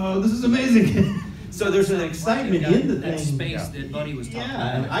 oh, this is amazing. So there's an excitement in the that thing. space that Buddy was talking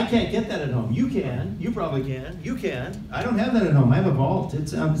Yeah, and about. I can't get that at home. You can. You probably can. You can. I don't have that at home. I have a vault.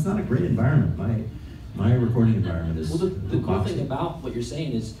 It's not a great environment. My recording environment is. Well, the cool thing about what you're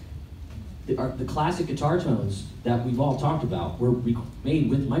saying is the classic guitar tones that we've all talked about were made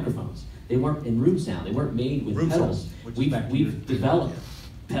with microphones. They weren't in room sound. They weren't made with Room pedals. sound, which We've developed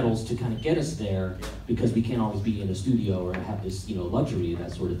pedals to kind of get us there, because we can't always be in a studio or have this luxury,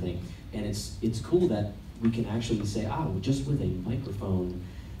 that sort of thing. And it's cool that we can actually say, just with a microphone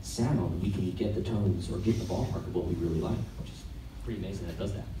sound, we can get the tones or get the ballpark of what we really like, which is pretty amazing that it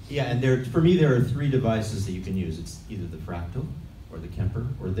does that. Yeah, and for me, there are three devices that you can use. It's either the Fractal, or the Kemper,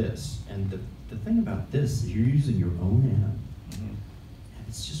 or this. And the thing about this is you're using your own amp, and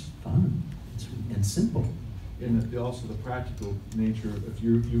it's just fun and simple. And also the practical nature, if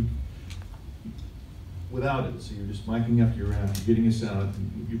you without it, so you're just miking up your amp, you're getting a sound,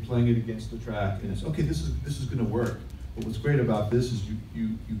 you're playing it against the track, and it's, okay, this is gonna work. But what's great about this is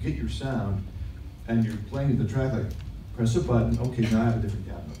you get your sound, and you're playing the track, like, press a button, okay, now I have a different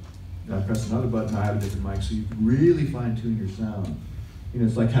cabinet. Now I press another button, now I have a different mic, so you can really fine tune your sound.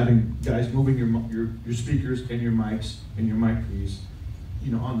 It's like having guys moving your speakers and your mics and your mic pre's,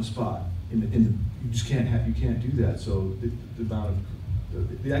 on the spot. You just can't do that. So the amount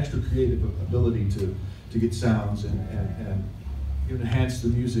of the extra creative ability to get sounds and enhance the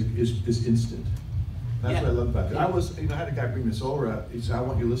music is instant. That's what I love about it. I had a guy bring this over. He said, "I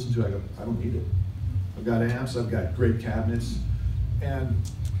want you to listen to it." I go, "I don't need it. I've got amps. I've got great cabinets, and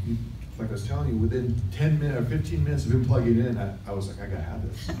like I was telling you, within 10 minutes or 15 minutes of him plugging in, I was like, I gotta have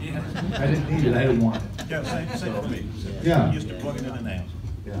this. Yeah. I didn't need it, I didn't want it. Yeah, same for me. Yeah. You used to plug it in an amp.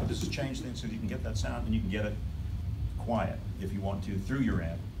 Yeah. But this has changed things so you can get that sound and you can get it quiet if you want to through your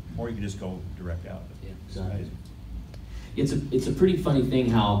amp, or you can just go direct out. Yeah, It's exactly. amazing. It's a pretty funny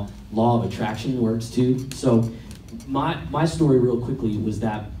thing how law of attraction works too. So my story real quickly was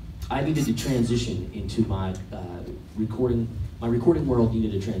that I needed to transition into my recording. My recording world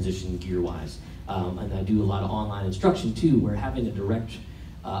needed a transition gear-wise, and I do a lot of online instruction too, where having a direct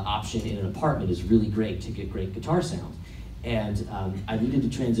option in an apartment is really great to get great guitar sound. And I needed to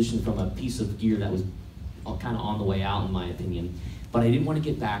transition from a piece of gear that was kind of on the way out, in my opinion, but I didn't want to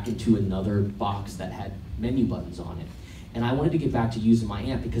get back into another box that had menu buttons on it. And I wanted to get back to using my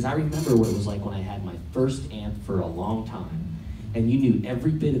amp because I remember what it was like when I had my first amp for a long time. And you knew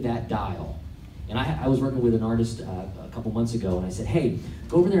every bit of that dial. And I was working with an artist a couple months ago, and I said, hey,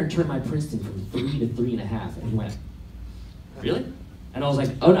 go over there and turn my Princeton from 3 to 3.5. And he went, really? And I was like,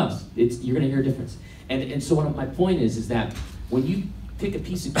 oh no, you're gonna hear a difference. And so my point is that when you pick a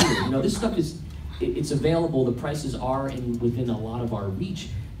piece of gear, this stuff it's available, the prices are within a lot of our reach,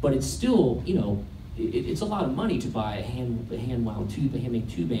 but it's still, it's a lot of money to buy a hand-wound tube, a handmade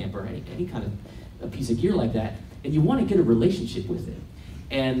tube amp, or any kind of a piece of gear like that, and you want to get a relationship with it.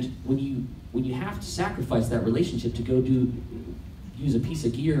 And when you have to sacrifice that relationship to go use a piece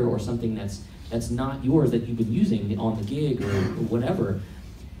of gear or something that's not yours, that you've been using on the gig or whatever,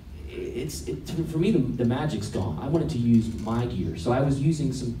 for me the magic's gone. I wanted to use my gear, so I was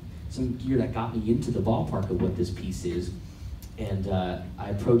using some gear that got me into the ballpark of what this piece is, and I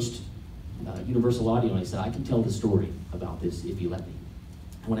approached Universal Audio and I said, I can tell the story about this if you let me.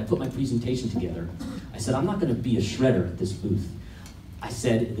 And when I put my presentation together, I said, I'm not going to be a shredder at this booth. I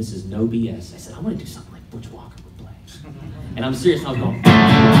said, and this is no BS, I said, I want to do something like Butch Walker would play. And I'm serious, and I was going,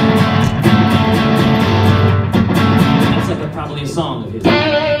 that's like probably a song of his.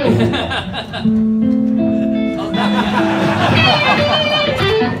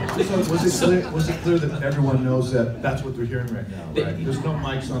 Was it clear that everyone knows that that's what they're hearing right now, right? There's no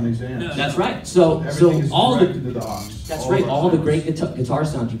mics on these amps. That's right. So Everything is all directed to the aux. That's right. All the great guitar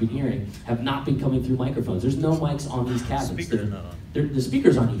sounds you've been hearing have not been coming through microphones. There's no mics on these cabinets. Speakers are not on. The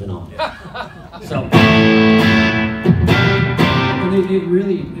speakers aren't even on. So. And it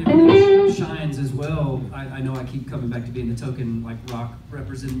really shines as well. I know I keep coming back to being the token rock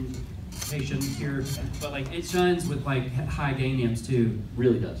representation here, but it shines with high gain amps too.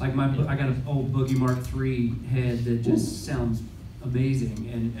 Really does. I got an old Boogie Mark III head that just sounds amazing,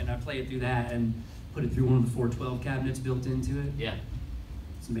 and I play it through that and put it through one of the 412 cabinets built into it. Yeah.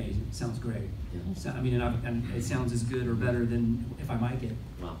 It's amazing. It sounds great. Yeah. So, and it sounds as good or better than if I mic it.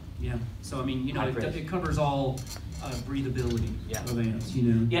 Wow. Yeah. So High praise. it covers all breathability of amps.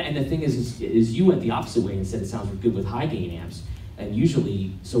 Yeah, and the thing is you went the opposite way and said it sounds good with high gain amps, and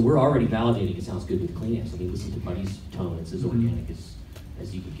usually, so we're already validating it sounds good with clean amps. Listen to Buddy's tone; it's as organic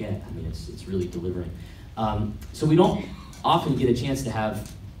as you can get. It's really delivering. So we don't often get a chance to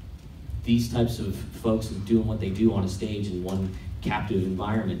have these types of folks doing what they do on a stage in one captive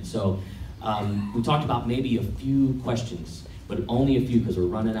environment. So we talked about maybe a few questions, but only a few because we're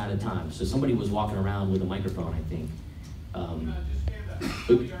running out of time. So somebody was walking around with a microphone, I think.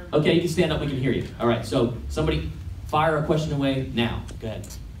 Okay, you can stand up, we can hear you. All right, so somebody fire a question away now. Go ahead.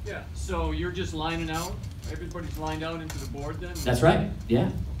 Yeah, so you're just lining out? Everybody's lined out into the board then? That's right,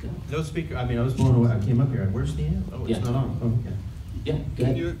 yeah. No speaker. I was blown away. I came up here. Where's the amp? Oh, it's Yeah. not on. Oh, okay. Yeah, go Can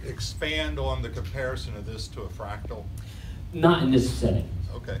ahead. you expand on the comparison of this to a fractal? Not in this setting.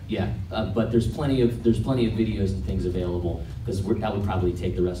 Okay. Yeah, but there's plenty of videos and things available because that would probably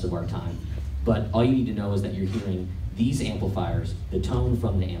take the rest of our time. But all you need to know is that you're hearing these amplifiers, the tone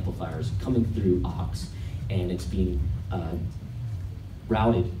from the amplifiers coming through aux, and it's being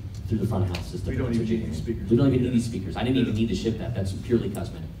routed through the front of house system. We don't That's even what you're need these hearing. speakers. We don't even need these speakers. I didn't even need to ship that. That's purely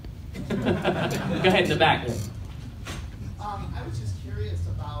cosmetic. Go ahead in the back. I was just curious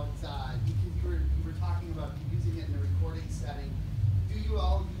about, you were talking about using it in a recording setting. Do you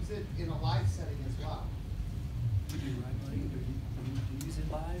all use it in a live setting as well? You do, right, buddy? Do you use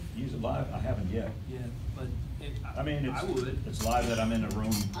it live? Use it live? I haven't yet. Yeah, but I would. It's live that I'm in a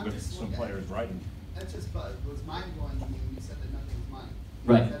room with some players writing. That's just was mind-blowing to me when you said that nothing was mine.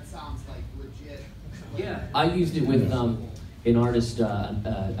 Right. That sounds like legit. Yeah. I used it with an artist.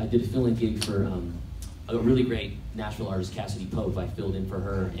 I did a fill-in gig for a really great Nashville artist, Cassidy Pope. I filled in for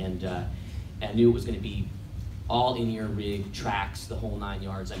her, and I knew it was going to be all in-ear rig, tracks, the whole 9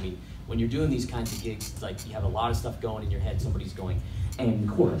 yards. I mean, when you're doing these kinds of gigs, it's like you have a lot of stuff going in your head. Somebody's going, and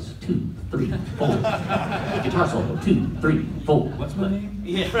chorus, 2, 3, 4. Guitar solo, 2, 3, 4. What's my name?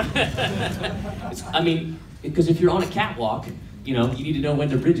 Yeah. I mean, because if you're on a catwalk, you know, you need to know when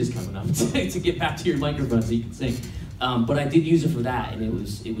the bridge is coming up to get back to your microphone so you can sing. But I did use it for that, and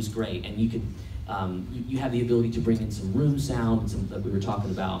it was great. And you could, you have the ability to bring in some room sound and some that we were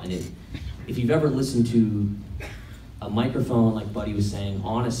talking about. And if you've ever listened to a microphone, like Buddy was saying,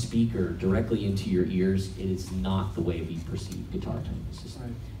 on a speaker directly into your ears, it is not the way we perceive guitar tone. It's just,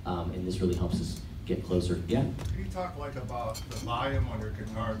 and this really helps us get closer. Yeah? Can you talk like about the volume on your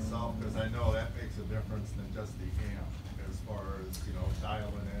guitar itself? Because I know that makes a difference than just the amp as far as, you know,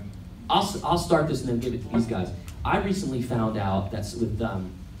 dialing in. I'll start this and then give it to these guys. I recently found out that's with,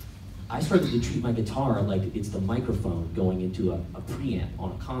 I started to treat my guitar like it's the microphone going into a preamp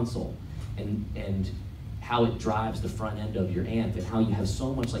on a console, and how it drives the front end of your amp, and how you have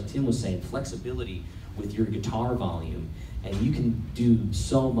so much, like Tim was saying, flexibility with your guitar volume, and you can do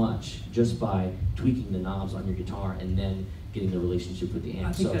so much just by tweaking the knobs on your guitar and then getting the relationship with the amp.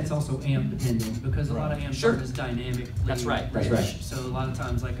 I think that's also amp dependent, because a lot of amps are just dynamic. That's right. That's right. So a lot of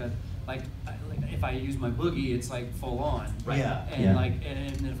times, like if I use my boogie, it's like full on. Right. Yeah. And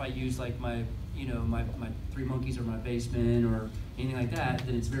and if I use like my my Three Monkeys or my Bassman or anything like that,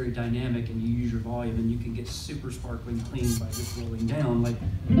 then it's very dynamic, and you use your volume, and you can get super sparkling clean by just rolling down. Like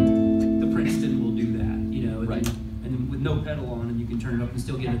the Princeton will do that, you know. Right. And then with no pedal on, and you can turn it up and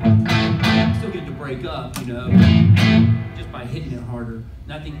still get it to break up, you know, just by hitting it harder.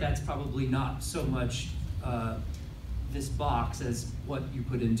 And I think that's probably not so much this box as what you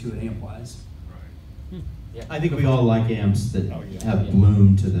put into it amp-wise. Right. Yeah. I think we all like amps that have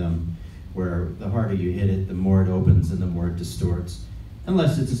bloom to them, where the harder you hit it, the more it opens and the more it distorts.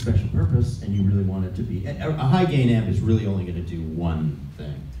 Unless it's a special purpose and you really want it to be. A high gain amp is really only going to do one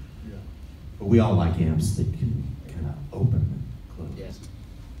thing. Yeah. But we all like amps that can kind of open and close. Yes.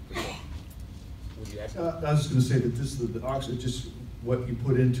 Would you add? I was just going to say that this, the aux, just what you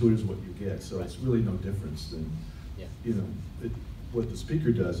put into it is what you get. So it's really no difference than, you know, what the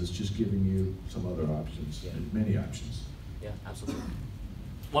speaker does is just giving you some other options, many options. Yeah, absolutely.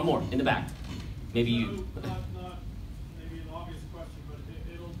 One more in the back. Maybe you. Not maybe an obvious question, but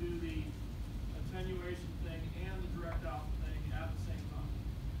it'll do the attenuation thing and the direct out thing at the same time.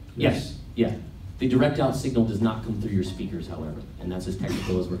 Yes. Yeah. The direct out signal does not come through your speakers, however, and that's as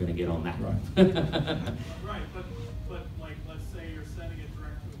technical as we're going to get on that. Right. Right, but like let's say you're sending it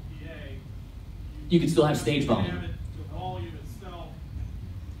direct to a PA. You can still have stage Have volume. it, the volume itself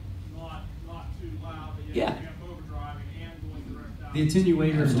not too loud, but Yeah. amp overdriving and going direct out. The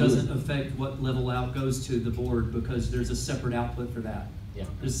attenuator Absolutely. doesn't affect what level out goes to the board, because there's a separate output for that. Yeah.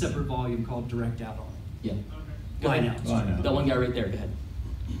 There's a separate volume called direct out on it. Yeah. Okay. Go ahead. Line out. That one guy right there. Go ahead.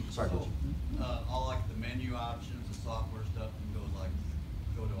 Sorry, Butch. All like the menu options, the software stuff, can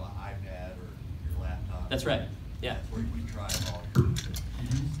go to an iPad or your laptop. That's right. Yeah. That's where you can try all your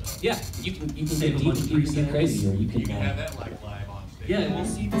stuff. Yeah. You can Save a get bunch deep, of you can get presets. crazy, or you You can can. have that like live on stage. Yeah, well,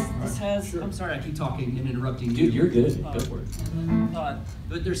 see, this has. I'm sorry, I keep talking and interrupting you. Dude, you're good. Go for it.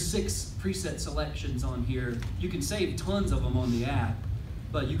 But there's 6 preset selections on here. You can save tons of them on the app,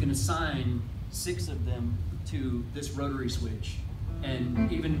 but you can assign 6 of them to this rotary switch.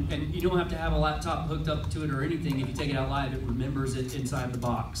 And you don't have to have a laptop hooked up to it or anything. If you take it out live, it remembers it inside the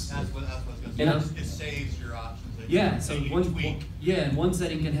box. That's what I was going Yeah. to say. It saves your options. That Yeah, you, so that you one tweak. and one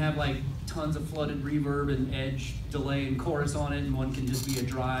setting can have like tons of flooded reverb and edge delay and chorus on it, and one can just be a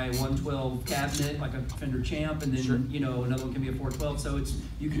dry 112 cabinet like a Fender Champ, and then Sure. you know, another one can be a 412. So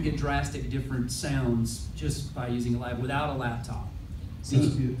you can get drastic different sounds just by using it live without a laptop.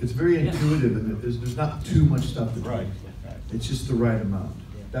 It's very intuitive, and there's not too much stuff to do. Right. It's just the right amount.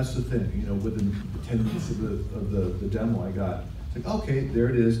 That's the thing, you know, within 10 minutes of the demo I got, it's like, okay, there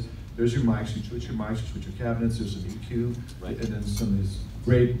it is. There's your mics, you switch your mics, you switch your cabinets, there's some EQ, Right. and then some of these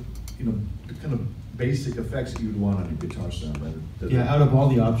great, you know, kind of basic effects that you would want on your guitar sound. Yeah, out of all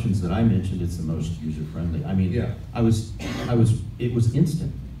the options that I mentioned, it's the most user-friendly. I mean, Yeah. it was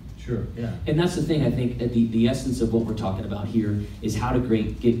instant. Sure. Yeah. And that's the thing, I think, the essence of what we're talking about here is how to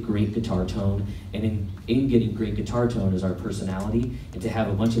get great guitar tone, and in getting great guitar tone is our personality, and to have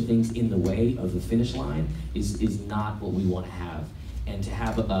a bunch of things in the way of the finish line is not what we want to have. And to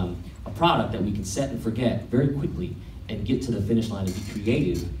have a product that we can set and forget very quickly and get to the finish line and be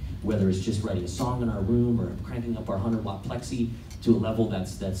creative, whether it's just writing a song in our room or cranking up our 100-watt plexi to a level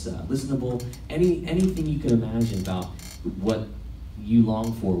that's listenable, anything you can imagine about what you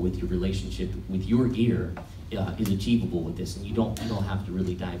long for with your relationship with your gear is achievable with this, and you don't have to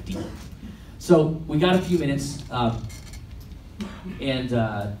really dive deep. So we got a few minutes, and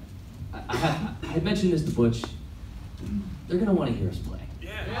I had mentioned this to Butch. They're gonna want to hear us play.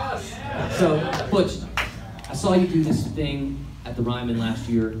 Yes. So Butch, I saw you do this thing at the Ryman last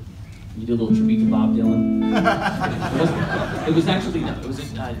year. You did a little tribute to Bob Dylan. It was actually no. It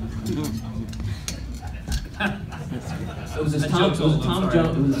was a Tom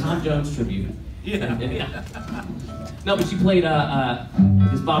Jones tribute. Yeah. No, but you played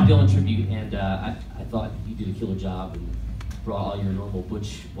this Bob Dylan tribute, and I thought you did a killer job and brought all your normal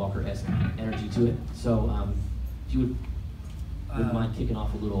Butch Walker-esque energy to it. So, if you wouldn't mind kicking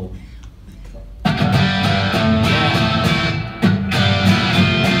off a little.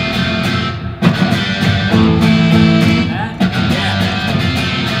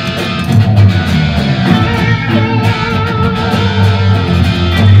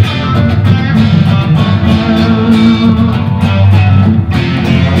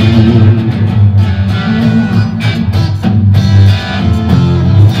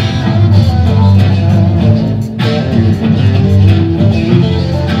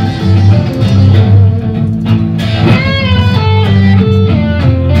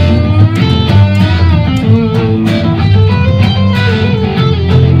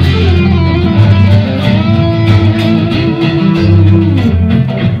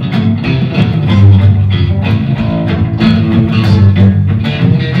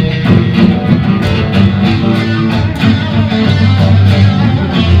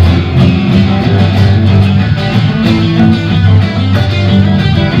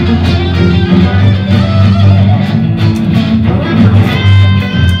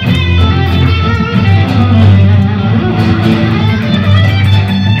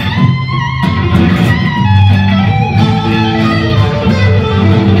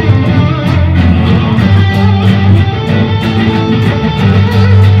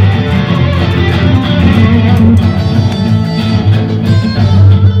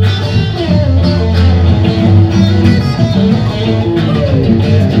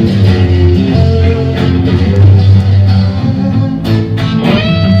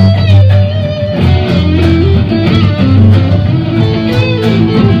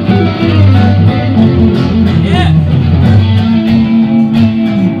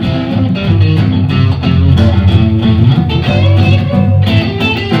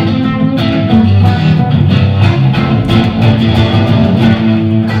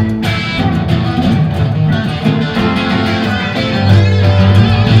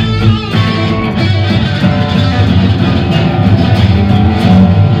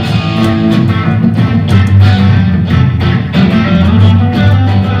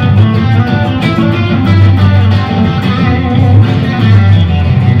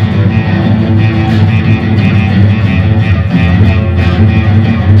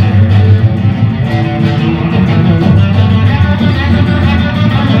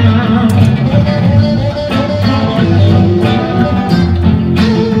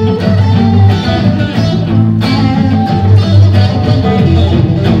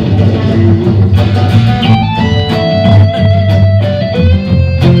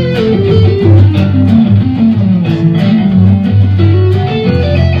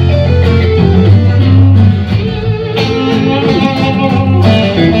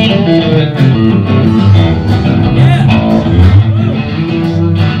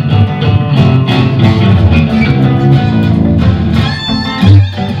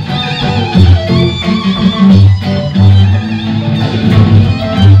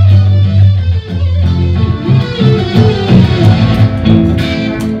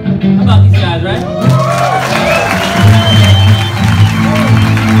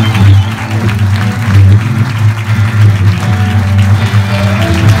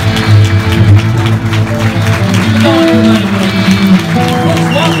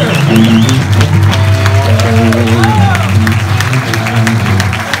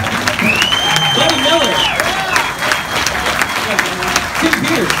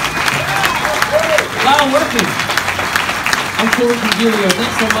 Lyle Workman. I'm Congilio.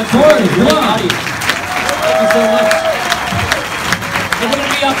 Thanks so much for the great audience. Thank you so much. We're going to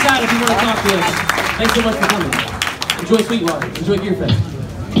be outside if you want to talk to us. Thanks so much for coming. Enjoy Sweetwater. Enjoy Gear Fest.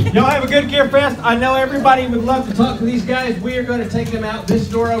 Y'all have a good Gear Fest. I know everybody would love to talk to these guys. We are going to take them out this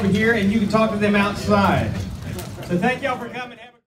door over here, and you can talk to them outside. So thank y'all for coming.